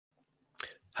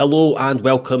Hello and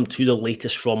welcome to the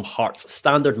latest from Hearts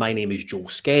Standard. My name is Joel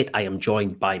Sked. I am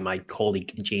joined by my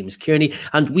colleague James Kearney,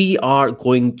 and we are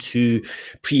going to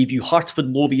preview Hearts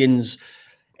and Lothian's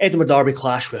Edinburgh Derby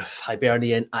clash with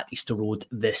Hibernian at Easter Road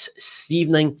this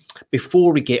evening.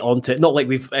 Before we get on to it, not like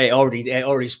we've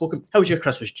already spoken, how was your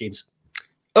Christmas, James?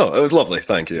 Oh, it was lovely,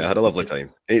 thank you. I had a lovely time.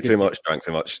 Ate too much, drank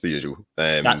too much, the usual.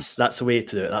 That's the way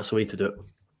to do it. That's the way to do it.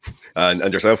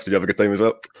 And yourself, did you have a good time as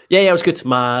well? Yeah, it was good.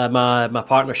 My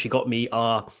partner, she got me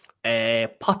a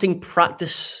putting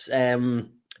practice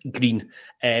green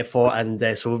so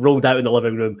we rolled out in the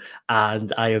living room,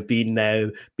 and I have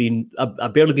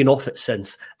I've barely been off it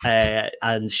since.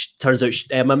 And turns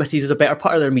out my missus is a better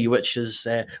putter than me, which is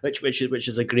a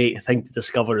great thing to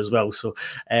discover as well. So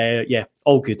yeah,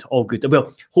 all good.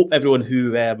 Well, hope everyone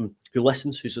who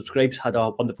listens, who subscribes, had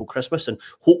a wonderful Christmas, and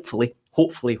hopefully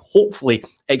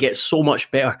it gets so much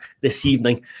better this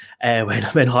evening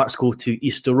when Hearts go to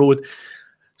Easter Road.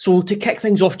 So to kick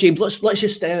things off, James, let's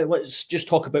just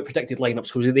talk about predicted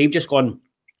lineups, because they've just gone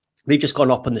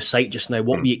up on the site just now.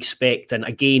 What we expect, and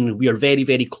again, we are very,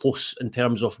 very close in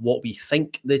terms of what we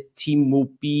think the team will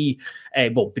be.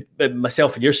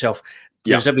 Myself and yourself,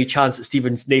 there's every chance that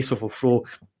Stephen Naismith will throw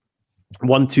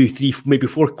 1, 2, 3, maybe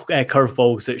 4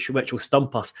 curveballs which will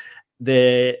stump us.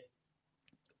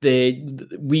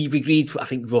 We've agreed, I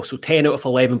think, so 10 out of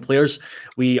 11 players.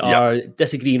 We are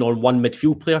disagreeing on 1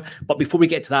 midfield player. But before we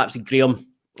get to that, Graham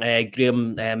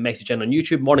messaged in on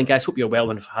YouTube. Morning, guys. Hope you're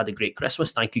well and have had a great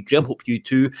Christmas. Thank you, Graham. Hope you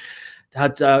too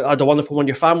had a wonderful one,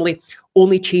 your family.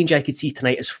 Only change I could see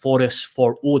tonight is Forrest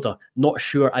for Oda. Not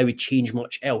sure I would change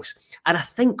much else. And I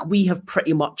think we have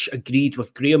pretty much agreed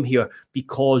with Graham here,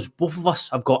 because both of us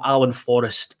have got Alan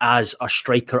Forrest as a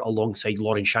striker alongside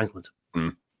Lauren Shankland.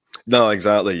 No,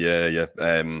 exactly. Yeah.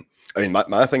 I mean,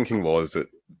 my thinking was that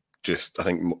I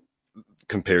think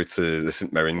compared to the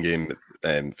St Mirren game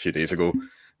a few days ago,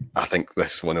 I think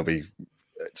this one will be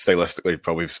stylistically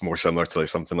probably more similar to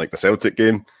something like the Celtic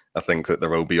game. I think that there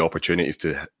will be opportunities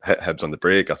to hit Hibs on the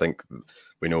break. I think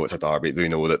we know it's a derby. We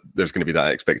know that there's going to be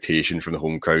that expectation from the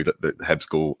home crowd that Hibs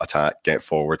go attack, get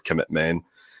forward, commit men.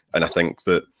 And I think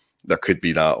that there could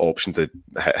be that option to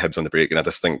hit Hibs on the break. And I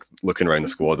just think, looking around the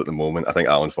squad at the moment, I think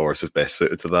Alan Forrest is best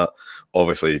suited to that.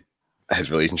 Obviously, his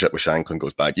relationship with Shankland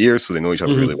goes back years, so they know each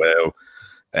other really well.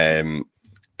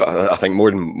 But I think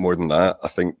more than that, I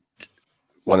think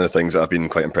one of the things that I've been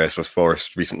quite impressed with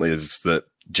Forrest recently is that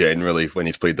generally when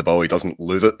he's played the ball, he doesn't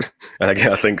lose it. And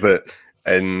again, I think that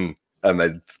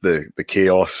amid the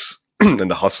chaos and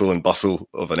the hustle and bustle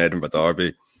of an Edinburgh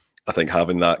derby, I think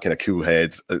having that kind of cool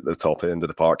head at the top end of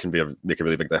the park can make a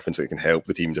really big difference. It can help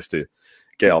the team just to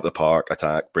get up the park,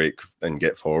 attack, break, and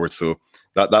get forward. So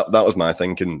that was my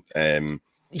thinking. I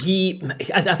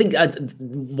think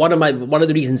one of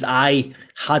the reasons I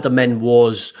had him in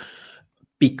was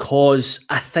because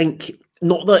I think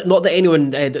not that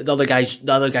anyone the other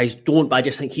guys don't, but I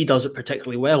just think he does it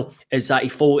particularly well. Is that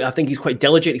I think he's quite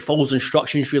diligent. He follows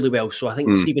instructions really well. So I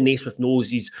think Stephen Naismith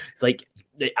knows he's like,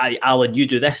 Alan, you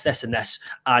do this, and this,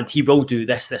 and he will do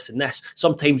this, and this.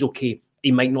 Sometimes, okay,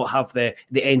 he might not have the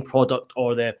end product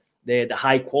or the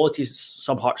high qualities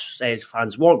some Hearts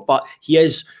fans want, but he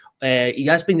has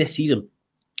been this season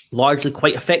largely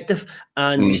quite effective,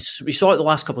 and we saw it the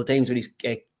last couple of times when he's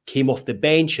came off the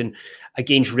bench and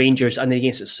against Rangers and then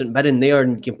against St Mirren there,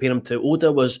 and compare him to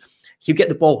Oda, was he'll get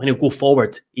the ball and he'll go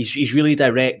forward. He's really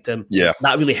direct.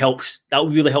 That really helps. That will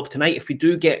really help tonight if we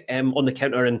do get on the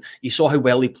counter. And you saw how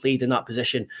well he played in that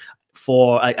position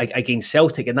against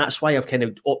Celtic, and that's why I've kind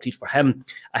of opted for him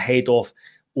ahead of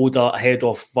Oda, ahead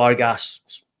of Vargas,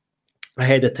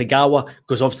 ahead of Tagawa,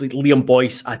 because obviously Liam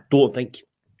Boyce, I don't think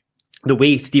the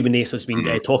way Stephen Naismith's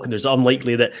been talking, there's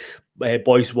unlikely that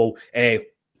Boyce will.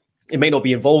 It might not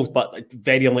be involved, but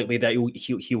very unlikely that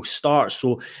he'll start.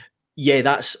 So yeah,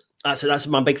 that's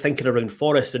my big thinking around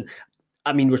Forrest. And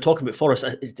I mean, we're talking about Forrest.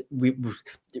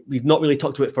 We've not really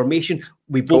talked about formation.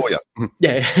 We both,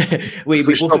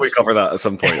 we should probably cover that at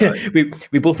some point. Right?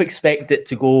 we both expect it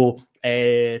to go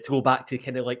back to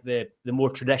kind of like the more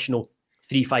traditional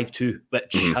 3-5-2,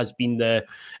 which has been the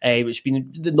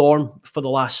norm for the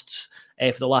last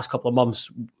couple of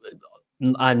months,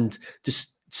 and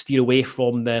just steer away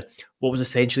from what was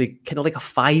essentially kind of like a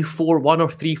 5-4-1 or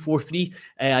 3-4-3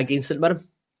 against St Mirren.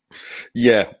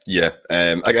 Yeah.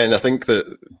 Again, I think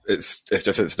that it's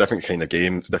a different kind of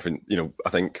game. It's different, I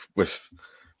think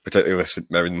particularly with St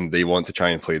Mirren, they want to try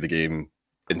and play the game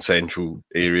in central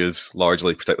areas,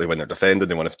 largely, particularly when they're defending.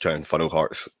 They want to try and funnel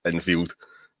Hearts infield.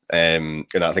 And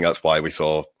I think that's why we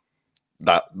saw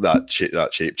that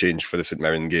shape change for the St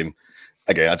Mirren game.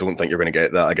 again, I don't think you're going to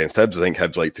get that against Hibs. I think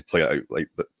Hibs like to play it out, like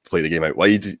play the game out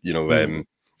wide.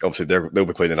 Obviously they'll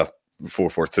be playing in a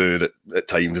 4-4-2 that at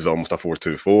times is almost a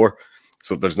 4-2-4.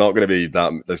 So there's not going to be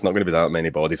that many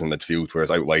bodies in midfield.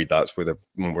 Whereas out wide, that's where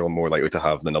we're more likely to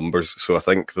have the numbers. So I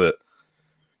think that,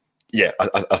 yeah,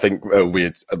 I think it'll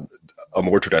be a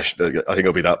more traditional. I think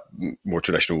it'll be that more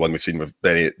traditional one we've seen with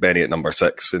Benny at number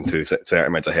 6 and 2 centre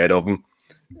mids ahead of him.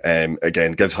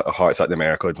 Again, gives Hearts that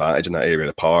numerical advantage in that area of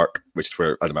the park, which is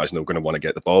where I'd imagine they're going to want to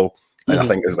get the ball. And I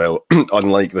think as well,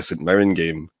 unlike the St Mirren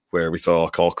game, where we saw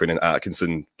Cochrane and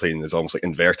Atkinson playing as almost like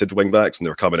inverted wing backs and they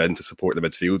were coming in to support the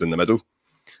midfield in the middle,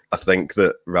 I think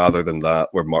that rather than that,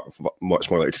 we're much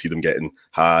more likely to see them getting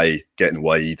high, getting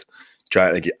wide,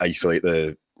 trying to isolate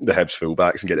the Hibs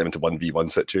fullbacks and get them into 1v1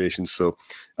 situations. So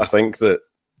I think that,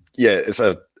 yeah,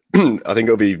 I think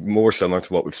it'll be more similar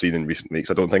to what we've seen in recent weeks.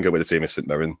 I don't think it'll be the same as St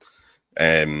Mirren.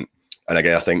 And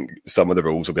again, I think some of the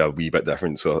roles will be a wee bit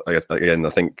different. So I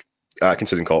think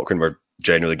Atkinson and Cochrane were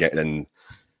generally getting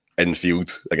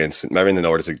infield against St Mirren in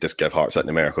order to just give Hearts that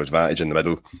numerical advantage in the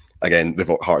middle. Again,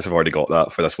 Hearts have already got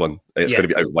that for this one. It's going to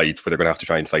be out wide where they're going to have to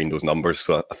try and find those numbers.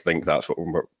 So I think that's what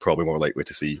we're probably more likely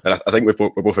to see. And I think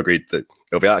we're both agreed that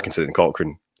it'll be Atkinson and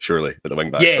Cochrane surely at the wing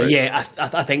backs.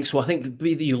 I think so. I think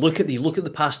you look at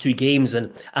the past 2 games,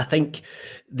 and I think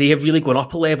they have really gone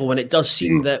up a level. And it does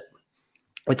seem that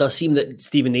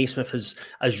Stephen Naismith has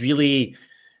really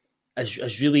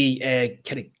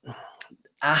kind of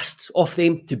asked of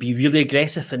them to be really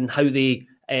aggressive in how they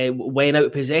went out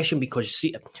of possession, because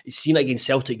you've seen it against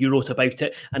Celtic. You wrote about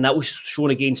it, and that was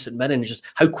shown against St Mirren, just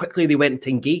how quickly they went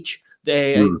to engage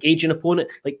an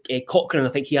opponent. Like Cochrane, I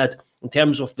think he had, in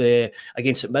terms of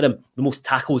against St Mirren, the most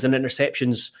tackles and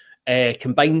interceptions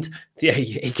combined.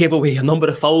 He gave away a number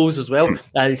of fouls as well.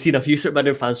 I've seen a few St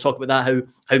Mirren fans talk about that,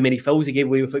 how many fouls he gave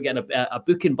away without getting a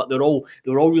booking, but they were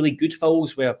all really good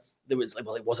fouls where there was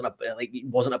it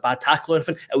wasn't a bad tackle or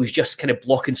anything. It was just kind of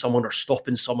blocking someone or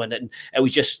stopping someone, and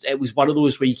it was one of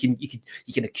those where you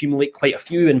can accumulate quite a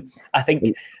few. And I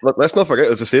think let's not forget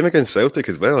it's the same against Celtic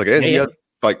as well. Again, he had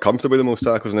quite comfortably the most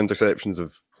tackles and interceptions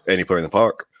of any player in the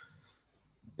park.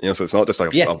 So it's not just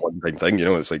like a one-time thing.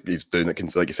 It's like he's doing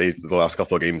it. Like you say, the last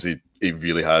couple of games, he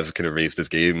really has kind of raised his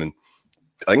game, and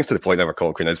I think it's to the point now where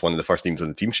Cochrane is one of the first teams on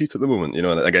the team sheet at the moment.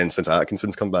 And again, since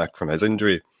Atkinson's come back from his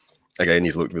injury. Again,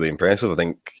 he's looked really impressive. I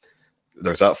think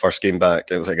there's that first game back.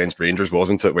 It was against Rangers,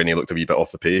 wasn't it, when he looked a wee bit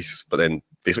off the pace? But then,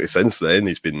 basically, since then,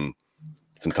 he's been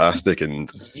fantastic, and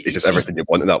he's just everything you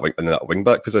want in that wing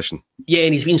back position. Yeah,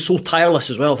 and he's been so tireless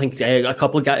as well. I think a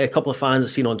couple of fans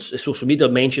I've seen on social media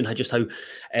mentioned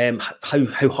how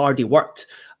hard he worked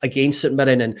against St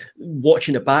Mirren, and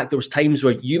watching it back, there was times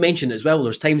where you mentioned it as well. There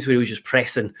was times where he was just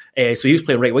pressing. So he was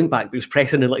playing right wing back, but he was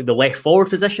pressing in like the left forward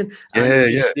position.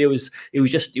 It was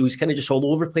kind of just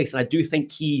all over the place. And I do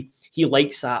think he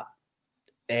likes that,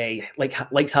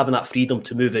 likes having that freedom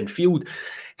to move in field.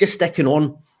 Just sticking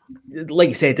on, like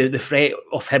you said, the threat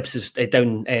of Hibs is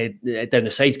down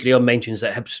the sides. Graham mentions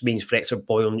that Hibs' main threats are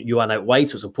Boyle and Youan out wide,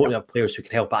 so it's important to have players who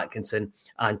can help Atkinson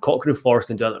and Cochrane. Forrest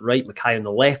can do it on the right, Mackay on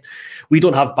the left. We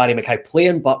don't have Barry Mackay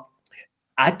playing, but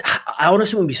I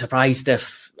honestly wouldn't be surprised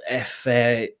if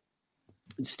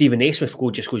Stephen Naismith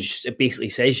basically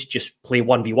says just play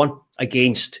 1v1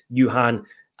 against Youan,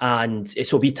 and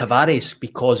it'll be Tavares,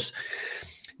 because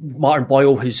Martin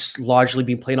Boyle has largely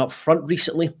been playing up front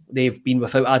recently. They've been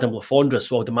without Adam Lafondra,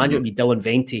 so I'd imagine it'll be Dylan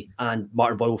Venti and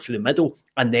Martin Boyle through the middle,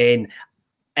 and then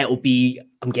it'll be,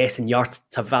 I'm guessing, Yart,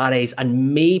 Tavares,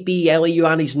 and maybe Eli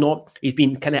Youan. He's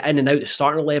been kind of in and out the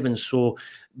starting 11, so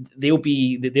they're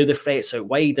the threats out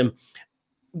wide, and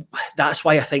that's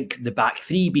why I think the back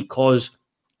 3, because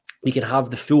we can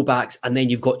have the full backs, and then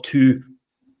you've got 2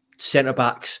 centre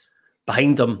backs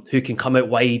behind them who can come out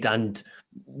wide and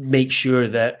make sure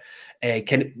that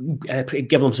can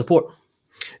give them support.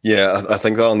 Yeah, I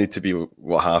think that'll need to be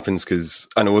what happens, because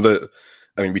I know that,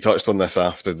 we touched on this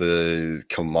after the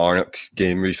Kilmarnock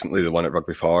game recently, the one at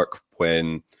Rugby Park,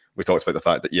 when we talked about the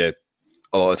fact that,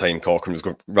 a lot of the time Cochrane was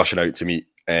rushing out to meet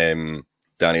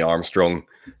Danny Armstrong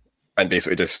and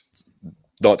basically just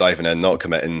not diving in, not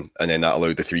committing, and then that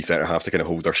allowed the 3 centre-halves to kind of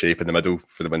hold their shape in the middle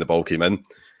for when the ball came in.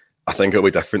 I think it'll be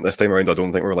different this time around. I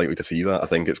don't think we're likely to see that. I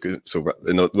think it's good. So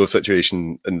in that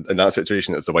situation,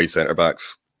 it's the wide centre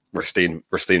backs. We're staying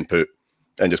put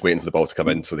and just waiting for the ball to come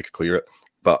in so they could clear it.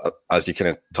 But as you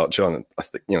kind of touch on, I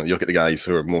think you look at the guys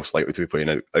who are most likely to be playing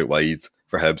out wide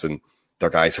for Hibs, and they're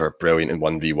guys who are brilliant in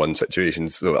 1v1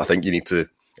 situations. So I think you need to,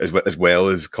 as well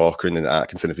as Cochrane and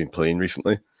Atkinson have been playing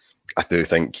recently, I do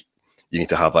think you need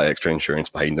to have that extra insurance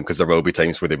behind them, because there will be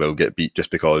times where they will get beat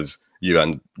just because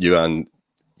Youan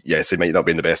yes, he might not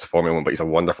be in the best of Formula 1, but he's a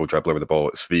wonderful dribbler with the ball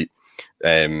at his feet.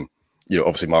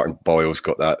 Obviously Martin Boyle's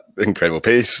got that incredible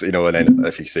pace, and then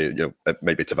if you say, it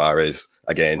might be Tavares,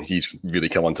 again, he's really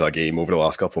come onto a game over the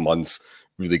last couple of months,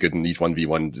 really good in these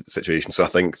 1v1 situations. So I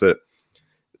think that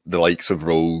the likes of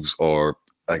Rolls, or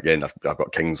again, I've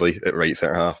got Kingsley at right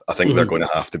centre half, I think they're going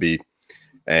to have to be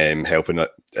getting helped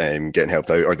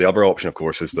out. Or the other option, of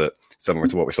course, is that similar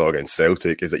to what we saw against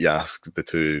Celtic, is that you ask the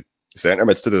two centre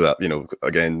mids to do that.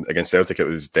 Again, against Celtic, it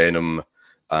was Denham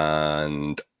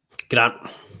and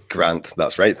Grant,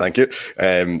 that's right, thank you.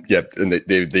 And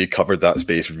they covered that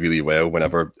space really well.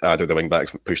 Whenever either the wing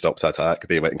backs pushed up to attack,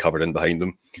 they went and covered in behind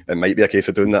them. It might be a case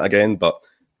of doing that again, but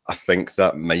I think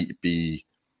that might be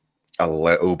a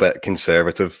little bit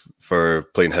conservative for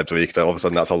playing Hibs away, because all of a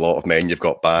sudden that's a lot of men you've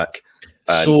got back.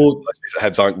 And so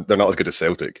Hibs they're not as good as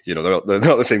Celtic. They're not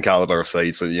the same calibre of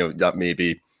side, so that might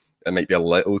be a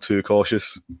little too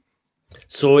cautious.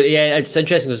 So yeah, it's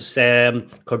interesting because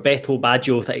Corbeto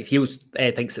Baggio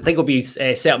thinks it'll be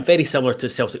set up very similar to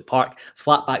Celtic Park,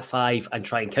 flat back five and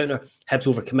try and counter. Hibs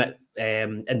overcommit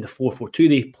in the 4-4-2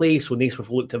 they play, so Naismith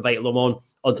will look to invite them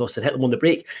onto us and hit them on the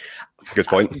break. Good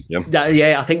point.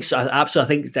 I think so.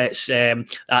 Absolutely, I think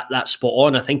that's spot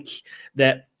on. I think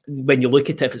that when you look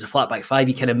at it, if it's a flat back five,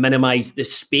 you kind of minimise the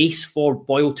space for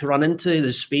Boyle to run into,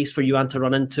 the space for Youan to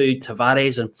run into,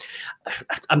 Tavares, and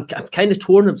I'm kind of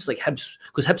torn. It's like Hibs,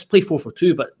 because Hibs play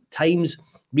 4-4-2, but times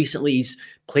recently he's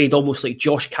played almost like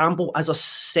Josh Campbell as a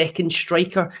second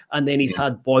striker, and then he's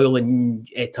had Boyle and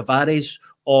Tavares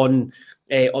on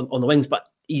the wings. But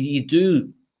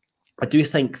I do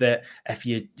think that if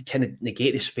you kind of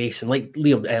negate the space, and like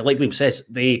Liam says,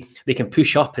 they can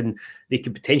push up and they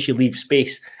can potentially leave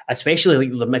space, especially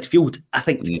like the midfield. I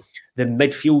think the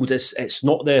midfield it's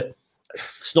not the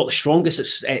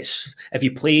strongest. It's if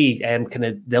you play kind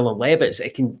of Dylan Levitt,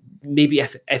 it can maybe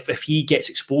if he gets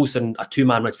exposed in a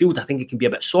 2-man midfield, I think it can be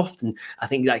a bit soft, and I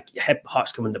think that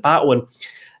Hearts come in the battle. And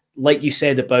like you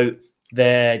said about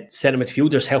the centre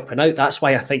midfielders helping out, that's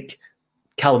why I think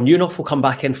Callum Newnoff will come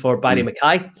back in for Barry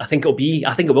Mackay. I think it will be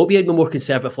a more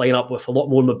conservative lineup with a lot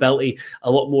more mobility,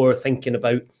 a lot more thinking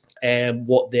about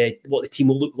what the team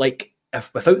will look like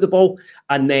without the ball.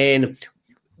 And then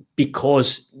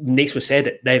because Naismith said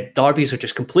it, the derbies are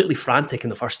just completely frantic in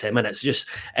the first 10 minutes. Just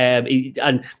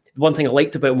and one thing I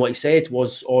liked about what he said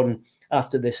was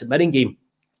after the St Mirren game,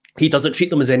 he doesn't treat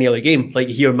them as any other game. Like,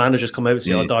 you hear managers come out and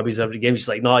say, "Oh, derbies every game." He's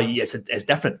like, "No, it's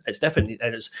different. It's different,"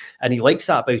 and he likes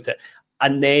that about it.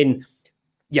 And then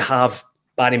you have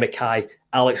Barry Mackay,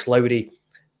 Alex Lowry,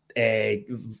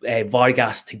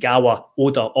 Vargas, Tagawa,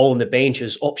 Oda, all on the bench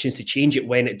as options to change it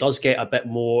when it does get a bit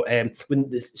more, when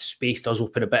the space does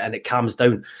open a bit and it calms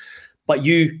down. But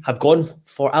you have gone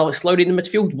for Alex Lowry in the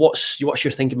midfield. What's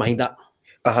your thinking behind that?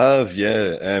 I have,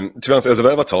 yeah. To be honest, there's a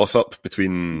bit of a toss-up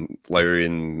between Lowry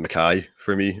and Mackay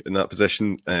for me in that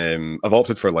position. I've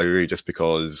opted for Lowry just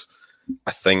because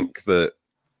I think that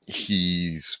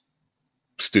he's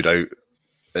stood out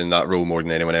in that role more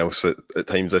than anyone else at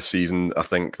times this season. I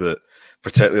think that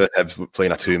particularly Hibs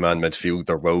playing a 2-man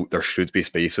midfield, there should be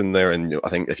space in there, and I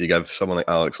think if you give someone like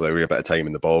Alex Lowry a bit of time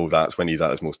in the ball, that's when he's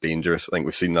at his most dangerous. I think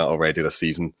we've seen that already this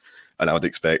season, and I would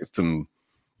expect them.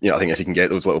 I think if he can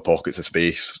get those little pockets of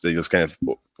space, they just kind of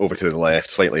over to the left,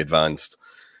 slightly advanced,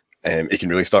 he can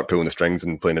really start pulling the strings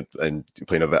and playing a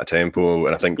bit of tempo.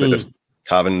 And I think that just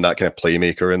having that kind of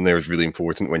playmaker in there is really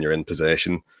important when you're in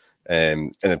possession.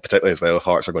 And particularly as well, if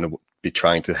Hearts are going to be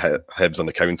trying to hit Hibs on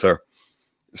the counter,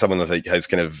 someone with like his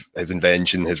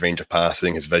invention, his range of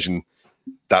passing, his vision,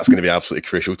 that's going to be absolutely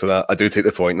crucial to that. I do take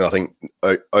the point, though. I think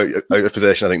out of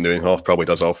possession, I think Neuenhoff probably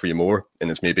does offer you more, and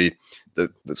it's maybe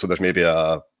so there's maybe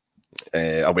a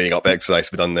weighing up exercise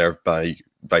to be done there by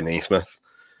Naismith.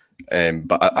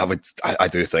 But I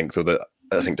do think, though, that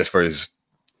I think just for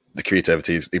the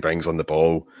creativity he brings on the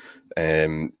ball,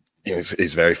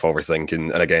 he's very forward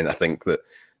thinking. And again, I think that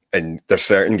there's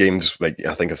certain games, like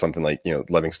I think of something like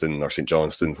Livingston or St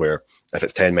Johnstone, where if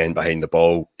it's 10 men behind the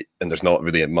ball and there's not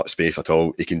really much space at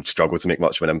all, he can struggle to make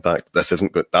much of an impact. That's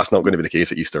not going to be the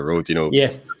case at Easter Road. It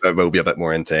will be a bit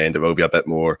more end-to-end. It will be a bit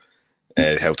more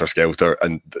helter-skelter.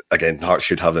 And again, Hearts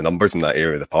should have the numbers in that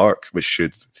area of the park, which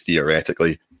should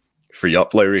theoretically free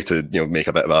up Lowry to make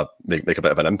a bit of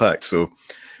an impact. So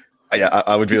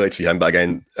I would really like to see him. But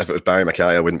again, if it was Barry Mackay,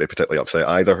 I wouldn't be particularly upset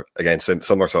either. Again,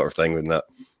 similar sort of thing with that.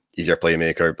 Easier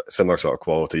playmaker, but similar sort of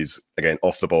qualities. Again,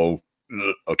 off the ball,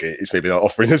 okay, he's maybe not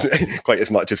offering quite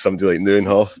as much as somebody like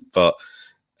Neuenhoff, but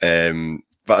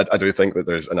I do think that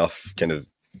there's enough kind of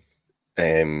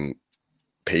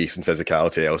pace and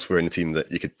physicality elsewhere in the team that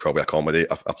you could probably accommodate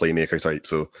a playmaker type.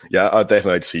 So yeah, I'd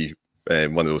definitely see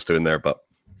one of those two in there. But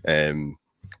I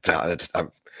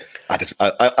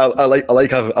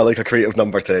like a creative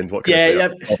number 10. What can I say?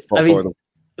 I mean,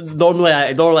 normally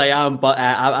I am, but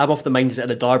I'm off the mindset of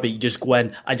the derby. You just go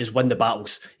in, I just win the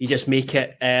battles. You just make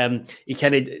it. You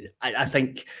kind of. I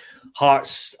think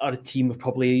Hearts are a team who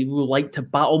probably would like to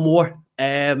battle more.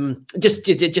 Just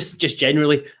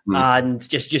generally, and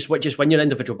just win your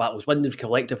individual battles, win the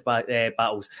collective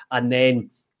battles, and then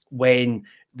when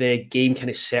the game kind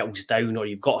of settles down or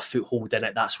you've got a foothold in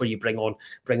it, that's where you bring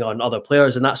on other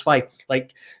players, and that's why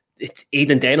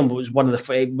Aidan Denham was one of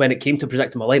the, when it came to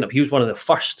projecting my lineup, he was one of the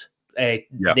first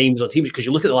names on teams, because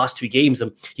you look at the last two games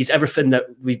and he's everything that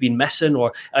we've been missing,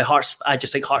 or I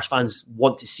just think Hearts fans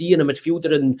want to see in a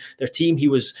midfielder in their team. He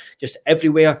was just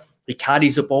everywhere. He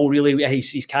carries the ball really.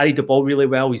 He's carried the ball really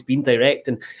well. He's been direct,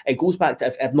 and it goes back to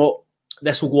if not,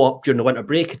 this will go up during the winter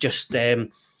break. Just when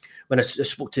I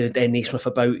spoke to Naismith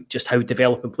about just how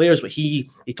developing players, but he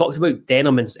talked about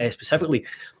Denham and specifically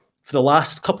for the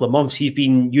last couple of months, he's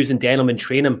been using Denham in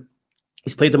training.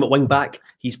 He's played them at wing back.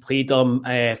 He's played them.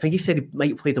 I think he said he might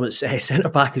have played them at centre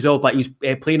back as well. But he was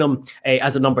playing them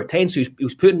as a number 10. So he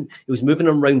was moving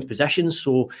him around positions.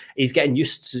 So he's getting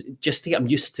used to, just to get him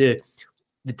used to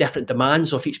the different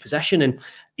demands of each position, and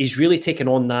he's really taken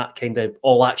on that kind of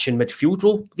all-action midfield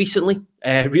role recently,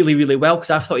 really, really well. Because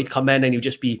I thought he'd come in and he'd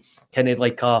just be kind of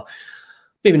like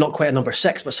maybe not quite a number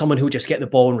 6, but someone who just get the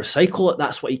ball and recycle it.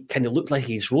 That's what he kind of looked like.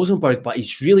 He's Rosenborg, but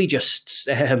he's really just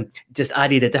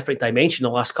added a different dimension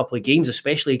the last couple of games,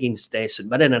 especially against St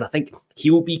Mirren. And I think he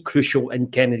will be crucial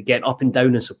in kind of getting up and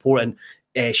down and supporting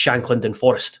Shankland and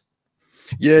Forrest.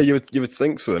 Yeah, you would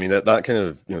think so. I mean, that kind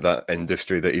of, that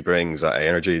industry that he brings, that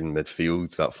energy in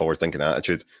midfield, that forward-thinking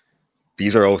attitude,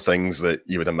 these are all things that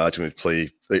you would imagine would play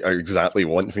are exactly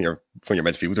want from your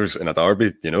midfielders in a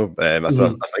derby.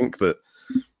 I think that.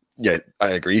 Yeah,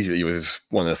 I agree. He was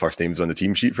one of the first names on the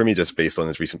team sheet for me, just based on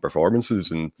his recent performances.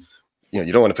 And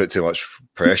you don't want to put too much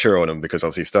pressure on him, because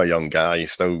obviously he's still a young guy.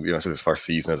 He's still, this is his first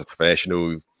season as a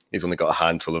professional. He's only got a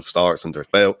handful of starts under his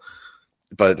belt.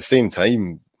 But at the same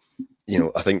time,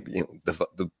 I think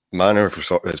the manner of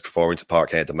his performance at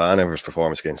Parkhead, the manner of his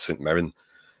performance against St Mirren,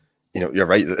 you're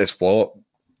right that it's what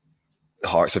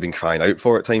Hearts have been crying out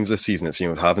for at times this season. It's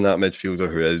having that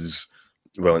midfielder who is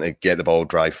willing to get the ball,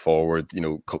 drive forward,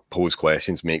 pose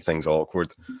questions, make things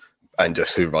awkward, and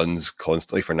just who runs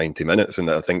constantly for 90 minutes. And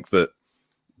I think that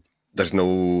there's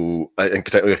no, and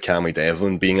particularly with Cammy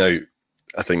Devlin being out,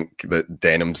 I think that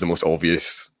Denham's the most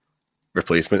obvious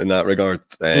replacement in that regard.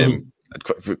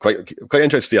 I'd quite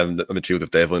interested to see a midfield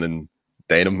of Devlin and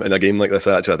Denham in a game like this.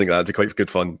 Actually, I think that'd be quite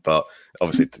good fun. But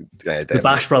obviously, the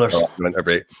Bash Brothers. Winter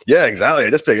break. Yeah, exactly.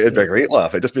 It'd be a great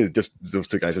laugh. It'd just those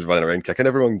two guys just running around kicking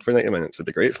everyone for 90 minutes. It'd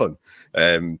be great fun.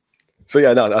 So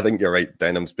yeah, no, I think you're right.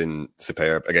 Denham's been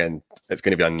superb. Again, it's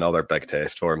going to be another big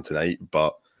test for him tonight.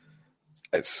 But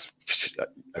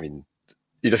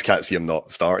you just can't see him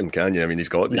not starting, can you? I mean, he's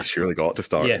surely got to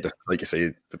start. Yeah. Like you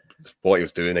say, what he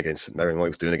was doing against St Mirren, what he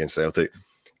was doing against Celtic,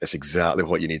 it's exactly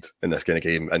what you need in this kind of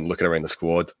game. And looking around the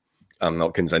squad, I'm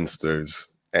not convinced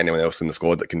there's anyone else in the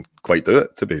squad that can quite do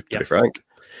it, to be frank.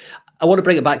 I want to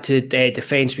bring it back to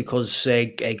defence, because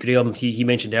Graham, he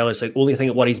mentioned earlier, it's like, only thing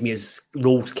that worries me is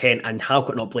Rolls, Kent and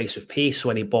Halkett not blessed with pace, so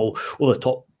any ball over the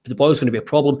top, the ball is going to be a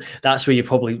problem. That's where you're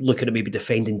probably looking at maybe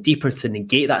defending deeper to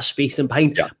negate that spacing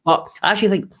behind. Yeah. But I actually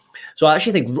think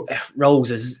Rolls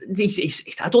is.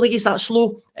 I don't think he's that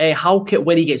slow. Halkett,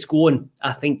 when he gets going,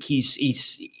 I think he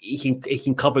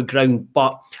can cover ground.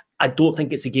 But I don't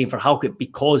think it's a game for Halkett,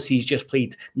 because he's just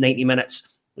played 90 minutes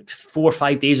 4 or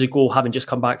 5 days ago, having just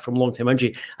come back from long-term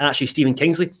injury. And actually, Stephen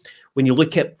Kingsley, when you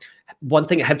look at one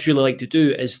thing that Hibs really like to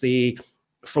do is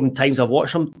from times I've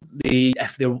watched them,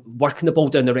 if they're working the ball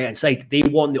down the right hand side, they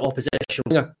want the opposition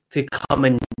winger to come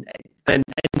in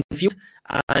field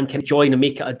and can join and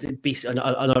make it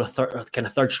another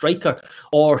third striker,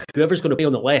 or whoever's going to play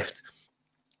on the left.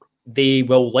 They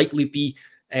will likely be,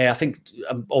 I think,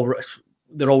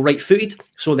 they're all right-footed,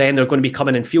 so then they're going to be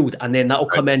coming in field, and then that'll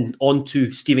come in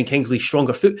onto Stephen Kingsley's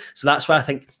stronger foot. So that's why I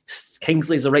think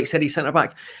Kingsley's the right-sided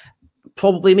centre-back.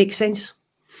 Probably makes sense.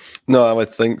 No, I would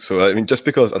think so. I mean, just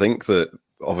because I think that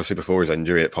obviously before his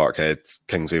injury at Parkhead,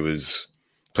 Kingsley was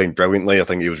playing brilliantly. I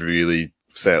think he was really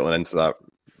settling into that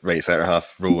right centre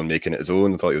half role and making it his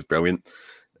own. I thought he was brilliant.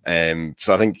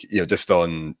 So I think, just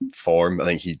on form, I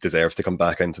think he deserves to come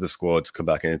back into the squad, come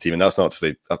back in the team. And that's not to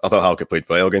say, I thought Halkett played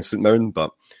well against St Mirren,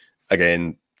 but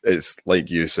again, it's like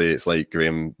you say, it's like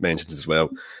Graham mentions as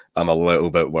well. I'm a little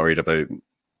bit worried about.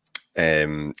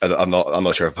 I'm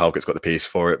not sure if Halkett's got the pace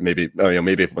for it. Maybe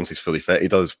once he's fully fit, he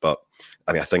does. But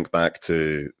I mean, I think back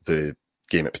to the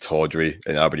game at Pittodrie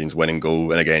and Aberdeen's winning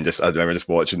goal. And again, I remember just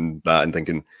watching that and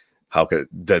thinking Halkett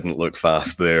didn't look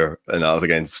fast there, and that was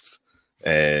against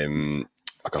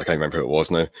I can't remember who it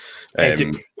was now.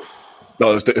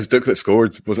 No, it was Duke that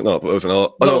scored, was it not? But was it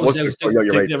not? Oh, no, it was Duke. You're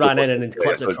right. They ran in and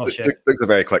clipped across. Duke's a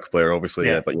very quick player, obviously,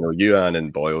 but Ewan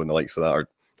and Boyle and the likes of that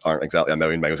aren't exactly a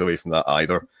million miles away from that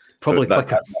either. Probably so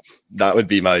quicker. That would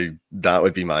be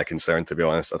my concern, to be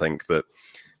honest. I think that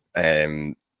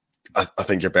I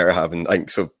think you're better having. I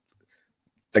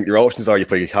think your options are you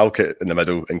play Halkett in the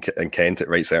middle and Kent at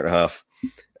right centre half.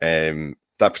 That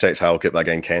protects Halkett, but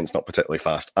again, Kent's not particularly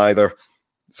fast either.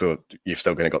 So you've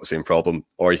still going to got the same problem.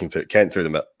 Or you can put Kent through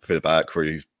the back, where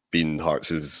he's been Hearts'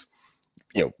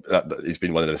 he's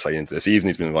been one of the signings this season.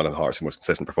 He's been one of Hearts' most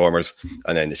consistent performers.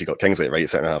 And then if you got Kingsley at right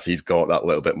centre half, he's got that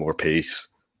little bit more pace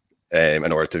in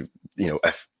order to,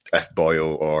 if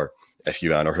Boyle or if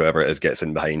Ewan or whoever it is gets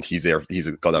in behind, he's there. He's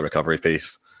got that recovery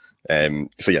pace.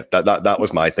 That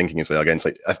was my thinking as well. Again, it's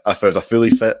like if it was a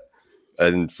fully fit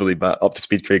and fully up to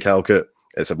speed Craig Halkett,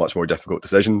 it's a much more difficult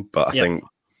decision. But I think.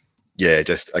 Yeah,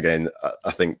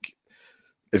 I think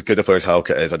as good a player as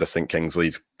Halkett is, I just think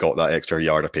Kingsley's got that extra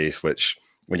yard of pace, which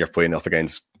when you're playing up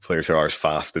against players who are as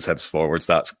fast as Hibs forwards,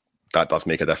 that does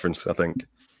make a difference, I think.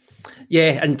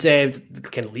 Yeah, and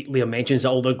kind of Liam mentions that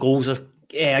all their goals are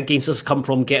against us come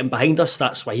from getting behind us.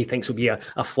 That's why he thinks it'll be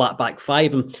a flat back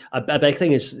five. And a big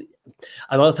thing is,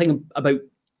 another thing about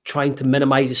trying to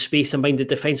minimise the space behind the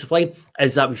defensive line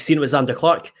is that we've seen it with Xander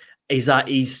Clark, is that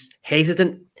he's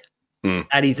hesitant.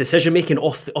 And his decision making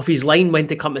off his line when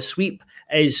to come to sweep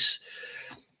is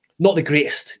not the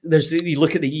greatest. You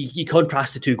look at you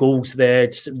contrast the two goals,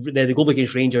 the goal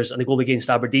against Rangers and the goal against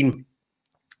Aberdeen.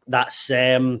 That's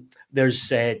there's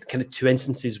kind of two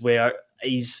instances where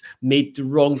he's made the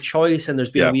wrong choice and there's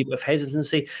been a wee bit of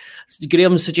hesitancy.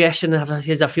 Graham's suggestion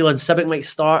is a feeling Civic might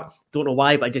start. Don't know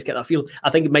why, but I just get that feel. I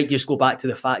think it might just go back to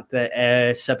the fact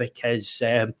that Civic is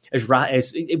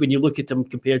when you look at him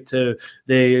compared to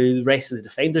the rest of the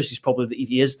defenders,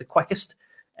 he is the quickest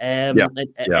in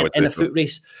a foot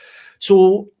race.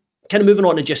 So kind of moving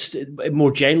on to just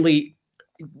more generally,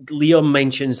 Liam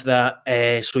mentions that,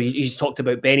 so he's talked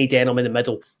about Benny Denham in the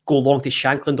middle, go long to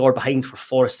Shankland or behind for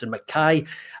Forrest and Mackay.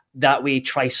 That way,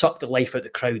 try suck the life out of the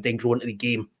crowd, then grow into the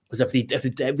game. Because if the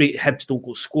Hibs don't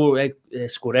go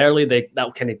score early,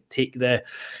 that'll kind of take their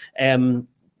kind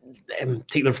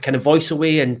of voice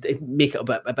away and make it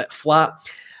a bit flat.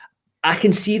 I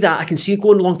can see that. I can see it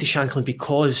going along to Shankland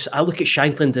because I look at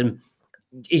Shankland and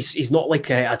he's not like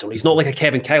he's not like a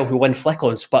Kevin Kyle who win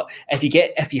flick-ons, but if you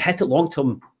hit it long to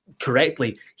him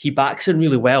correctly, he backs in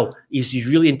really well. He's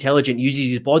really intelligent, uses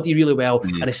his body really well,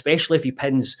 and especially if he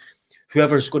pins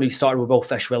whoever's going to be starting with Will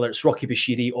Fish, whether it's Rocky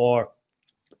Bashiri or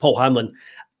Paul Hamlin,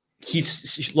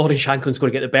 Lauren Shankland's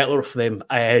going to get the better of them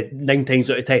 9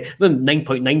 times out of 10.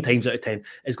 9.9 times out of 10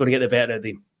 is going to get the better of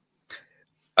them.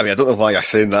 I mean, I don't know why you're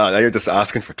saying that. Now you're just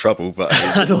asking for trouble, but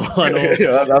I know.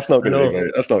 That's not going to be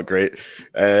great. That's not great.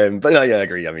 But I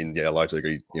agree. I mean, I largely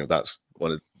agree. That's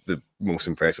one of the most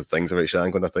impressive things about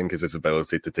Shankland, I think, is his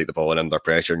ability to take the ball in under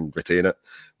pressure and retain it,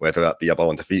 whether that be a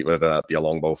ball into feet, whether that be a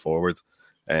long ball forward.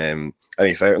 And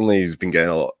he certainly has been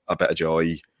getting a bit of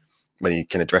joy when he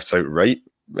kind of drifts out right.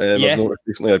 I've noticed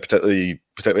recently,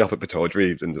 particularly up at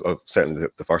Pittodrie, and certainly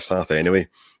the first half anyway.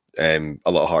 A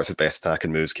lot of Hearts' best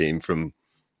attacking moves came from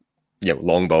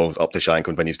long balls up to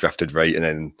Shankland when he's drifted right, and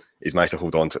then he's managed to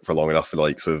hold on to it for long enough for the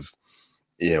likes of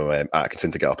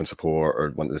Atkinson to get up and support, or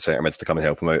one of the centre mids to come and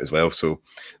help him out as well. So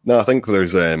no, I think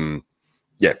there's I mean,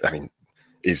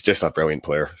 he's just a brilliant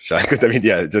player, Shankland. I mean,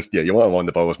 you want him on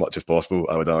the ball as much as possible,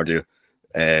 I would argue.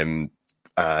 And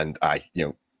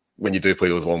when you do play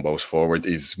those long balls forward,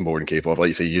 he's more than capable of. Like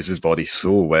you say, he uses his body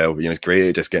so well. He's great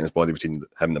at just getting his body between him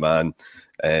and the man.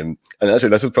 And actually,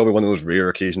 this is probably one of those rare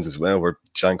occasions as well where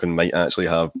Shankland might actually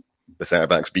have the centre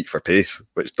backs beat for pace,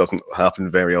 which doesn't happen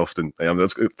very often. I'm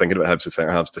just thinking about Hibs'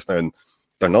 centre halves just now, and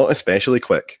they're not especially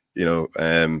quick. They're not.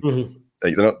 Don't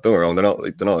get me wrong. They're not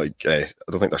like. I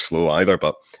don't think they're slow either,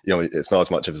 but it's not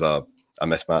as much of a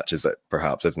mismatch as it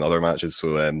perhaps is in other matches.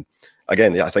 So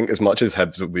again, I think as much as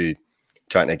Hibs will be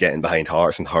trying to get in behind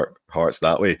Hearts and hurt Hearts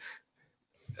that way,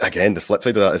 again, the flip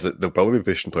side of that is that they'll probably be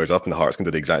pushing players up and the Hearts can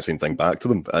do the exact same thing back to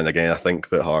them. And again, I think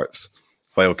that Hearts,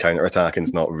 while counter-attacking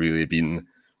not really been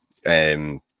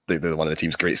one of the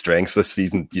team's great strengths this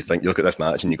season, you look at this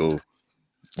match and you go,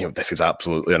 this is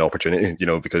absolutely an opportunity,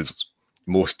 because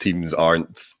most teams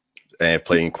aren't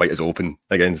playing quite as open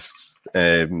against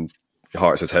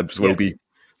Hearts as Hibs will be.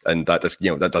 And that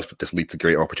does lead to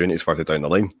great opportunities further down the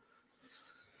line.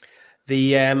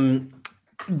 The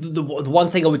one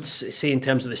thing I would say in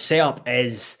terms of the setup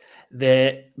is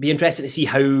Be interesting to see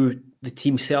how the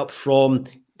team set up from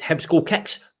Hibs goal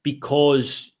kicks,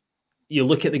 because you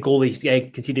look at the goal he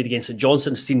conceded against St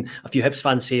Johnstone. I've seen a few Hibs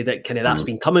fans say that kind of that's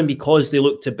been coming because they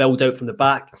look to build out from the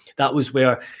back. That was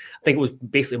where I think it was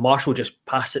basically Marshall just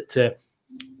passed it to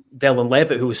Dylan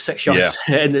Levitt, who was 6 yards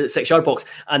in the 6 yard box,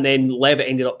 and then Levitt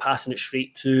ended up passing it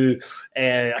straight to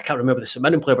I can't remember the St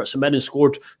Mirren player, but St Mirren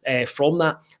scored from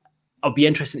that. I'll be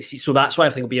interested to see. So that's why I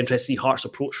think it'll be interesting to see Hearts'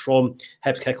 approach from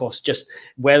Hibs kickoffs, just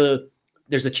whether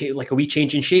there's a wee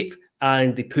change in shape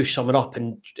and they push someone up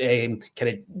and kind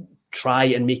of try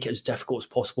and make it as difficult as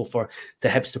possible for the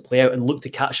Hibs to play out and look to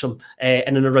catch them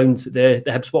in and around the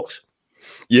Hibs box.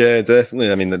 Yeah,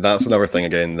 definitely. I mean, that's another thing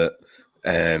again that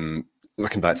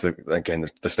looking back to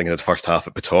this thing in the first half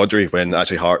at Pittodrie, when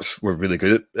actually Hearts were really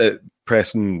good at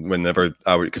pressing whenever,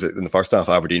 because in the first half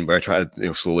Aberdeen were trying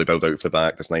to slowly build out for the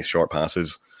back, there's nice short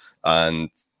passes,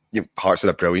 and Hearts did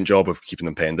a brilliant job of keeping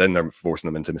them penned in. They're forcing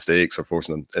them into mistakes or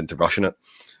forcing them into rushing it.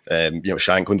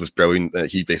 Shankland was brilliant.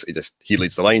 He basically he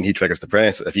leads the line, he triggers the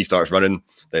press. If he starts running,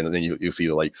 then you'll see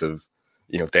the likes of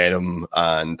Denham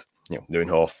and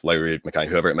Neuenhoff, Lowry, Mackay,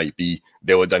 whoever it might be.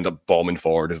 They would end up bombing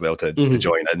forward as well to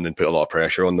join in and put a lot of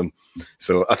pressure on them.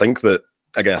 So I think that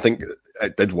again, I think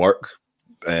it did work.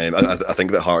 I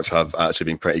think that Hearts have actually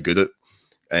been pretty good at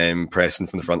pressing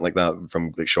from the front like that,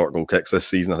 from like short goal kicks this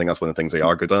season. I think that's one of the things they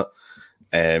are good at.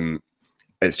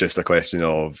 It's just a question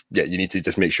of you need to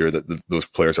just make sure that those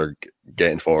players are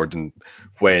getting forward. And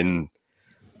when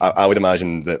I would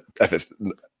imagine that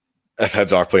if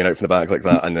Hibs are playing out from the back like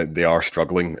that and they are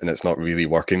struggling and it's not really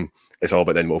working, it's all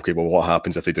about then, okay, well, what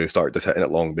happens if they do start just hitting it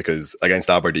long? Because against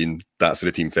Aberdeen, that's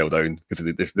where the team fell down, because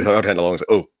they started hitting it long. It's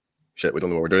like, oh shit, we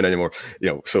don't know what we're doing anymore.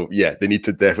 So yeah, they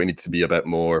definitely need to be a bit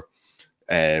more.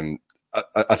 I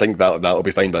think that'll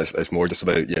be fine, but it's more just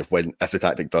about if the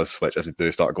tactic does switch, if they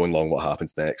do start going long, what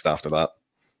happens next after that?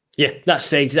 Yeah,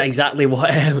 that's exactly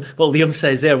what Liam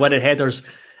says there. Winning headers.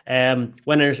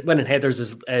 Winning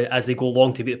headers as they go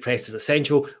long to beat the press is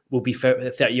essential. Will be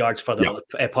 30 yards further up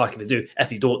the park if they do. If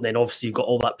they don't, then obviously you've got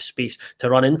all that space to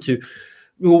run into.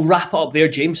 We'll wrap it up there,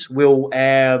 James. I'll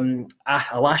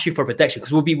ask you for a prediction,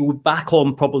 because we'll be back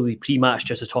on probably pre-match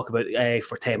just to talk about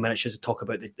for 10 minutes just to talk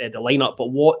about the lineup. But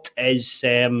what is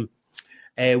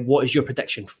your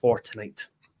prediction for tonight?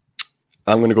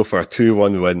 I'm going to go for a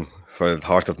 2-1 win for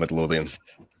Heart of Midlothian.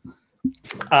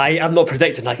 I'm not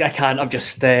predicting. I can't. I'm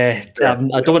just. I don't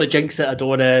want to jinx it. I don't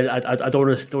want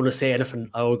to say anything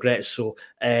I'll regret. So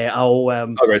I'll.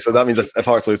 Okay, so that means if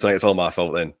Hearts lose tonight, it's all my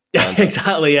fault then. Yeah,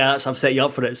 exactly. Yeah, I've set you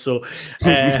up for it. So,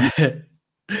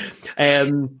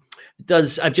 I'm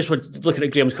just looking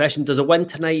at Graham's question. Does a win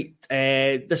tonight?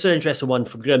 This is an interesting one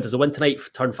from Graham. Does a win tonight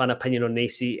turn fan opinion on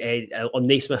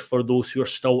Naismith for those who are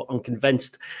still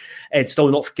unconvinced,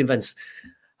 still not convinced?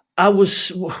 I'll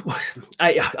say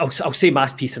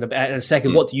masterpiece in a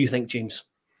second. What do you think, James?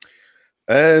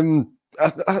 I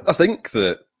think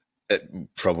that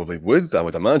it probably would. I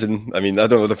would imagine. I mean, I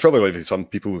don't know. There probably will be some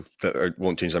people that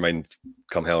won't change their mind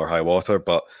come hell or high water.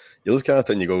 But you look at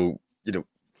it and you go,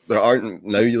 there aren't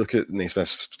now. You look at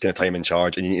Naismith's kind of time in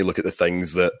charge, and you need to look at the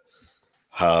things that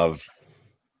have.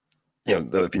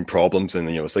 There have been problems, and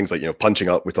things like punching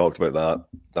up. We talked about that.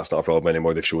 That's not a problem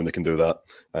anymore. They've shown they can do that.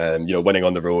 Winning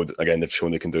on the road again. They've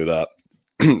shown they can do that.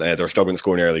 They're struggling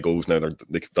scoring early goals now.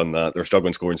 They've done that. They're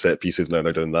struggling scoring set pieces now.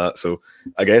 They're doing that. So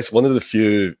I guess one of the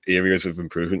few areas of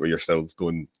improvement where you're still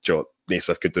going,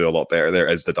 Naismith could do a lot better there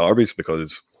is the derbies,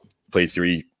 because played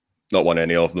 3, not won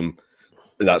any of them,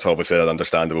 and that's obviously an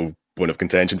understandable bone of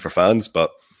contention for fans,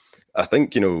 but. I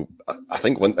think if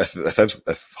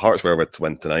Hearts were to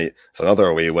win tonight, it's another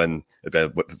away win.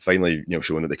 It'd be finally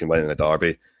showing that they can win in a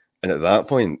derby, and at that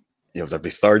point, they'd be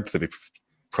third. They'd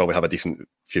probably have a decent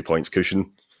few points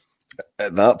cushion.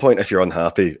 At that point, if you're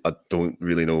unhappy, I don't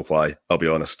really know why. I'll be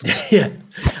honest. Yeah,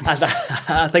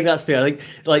 I think that's fair. I think,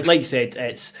 like you said,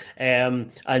 it's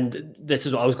and this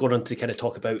is what I was going on to kind of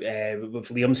talk about. With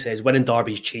Liam says, winning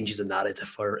derbies changes the narrative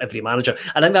for every manager.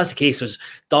 I think that's the case, because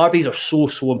derbies are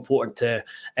so important to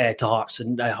Hearts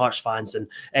and Hearts fans, and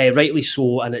rightly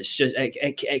so. And it's just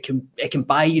it can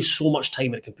buy you so much time,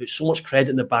 and it can put so much credit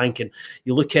in the bank. And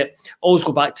you look at, always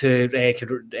go back to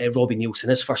Robbie Nielsen,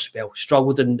 his first spell,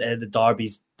 struggled in the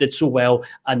derbies, did so well,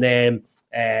 and then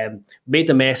made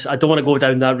the mess. I don't want to go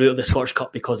down that route of the Scottish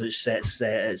Cup, because it's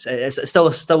still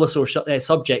a sore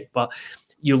subject. But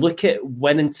you look at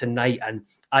winning tonight, and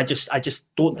I just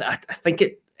don't. I think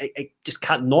it just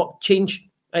can't not change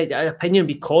opinion,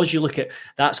 because you look at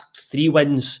that's 3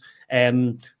 wins.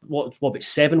 What about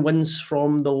 7 wins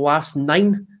from the last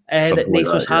 9 that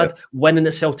Naismith's had, winning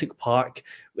at Celtic Park,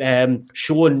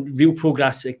 showing real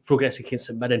progress against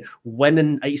St Mirren,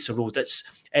 winning at Easter Road.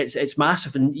 It's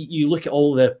massive, and you look at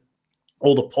all the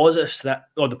positives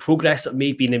or the progress that may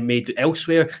have been made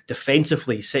elsewhere,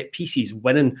 defensively, set pieces,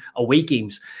 winning away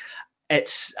games. It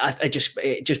just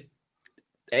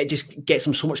gets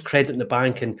them so much credit in the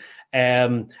bank.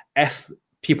 And if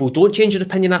people don't change their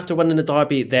opinion after winning the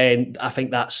derby, then I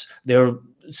think they're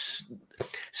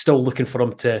still looking for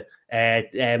them to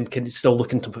still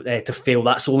looking to fail.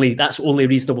 That's the only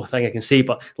reasonable thing I can say.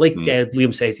 But like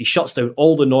Liam says, he shuts down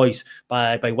all the noise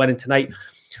by winning tonight.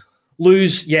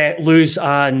 Lose,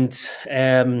 and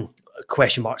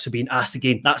question marks are being asked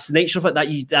again. That's the nature of it.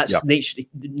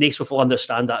 Naismith will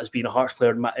understand that as being a Hearts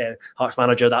player, Hearts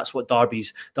manager. That's what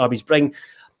derbies bring.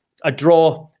 A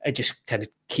draw, it just kind of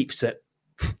keeps it,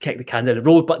 kick the can down the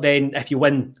road. But then if you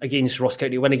win against Ross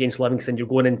County, win against Livingston, you're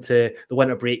going into the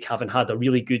winter break having had a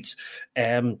really good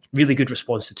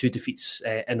response to 2 defeats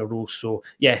in a row. So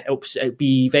yeah, it'll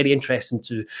be very interesting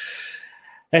to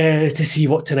see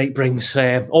what tonight brings.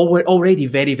 We're already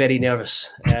very, very nervous.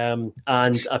 And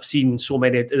I've seen so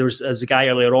many. There's a guy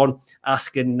earlier on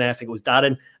asking, I think it was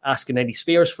Darren, asking any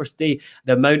spares for today.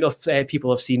 The amount of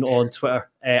people I've seen on Twitter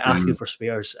asking for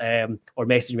spares or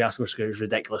messaging me asking for spares is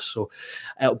ridiculous. So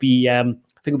it'll be, I think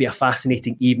it'll be a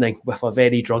fascinating evening with a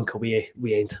very drunk away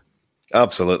end.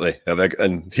 Absolutely.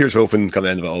 And here's hoping, come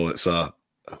the end of it all, it's a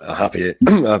happy,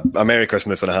 a Merry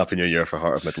Christmas and a Happy New Year for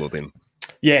Heart of Midlothian.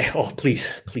 Yeah, please.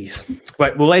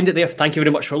 Right, we'll end it there. Thank you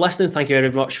very much for listening. Thank you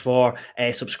very much for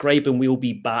subscribing. We'll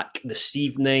be back this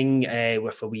evening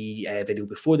with a wee video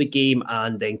before the game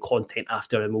and then content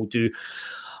after, and we'll do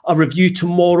a review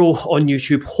tomorrow on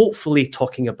YouTube, hopefully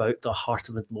talking about the Heart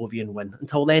of Midlothian win.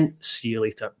 Until then, see you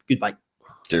later. Goodbye.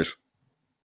 Cheers.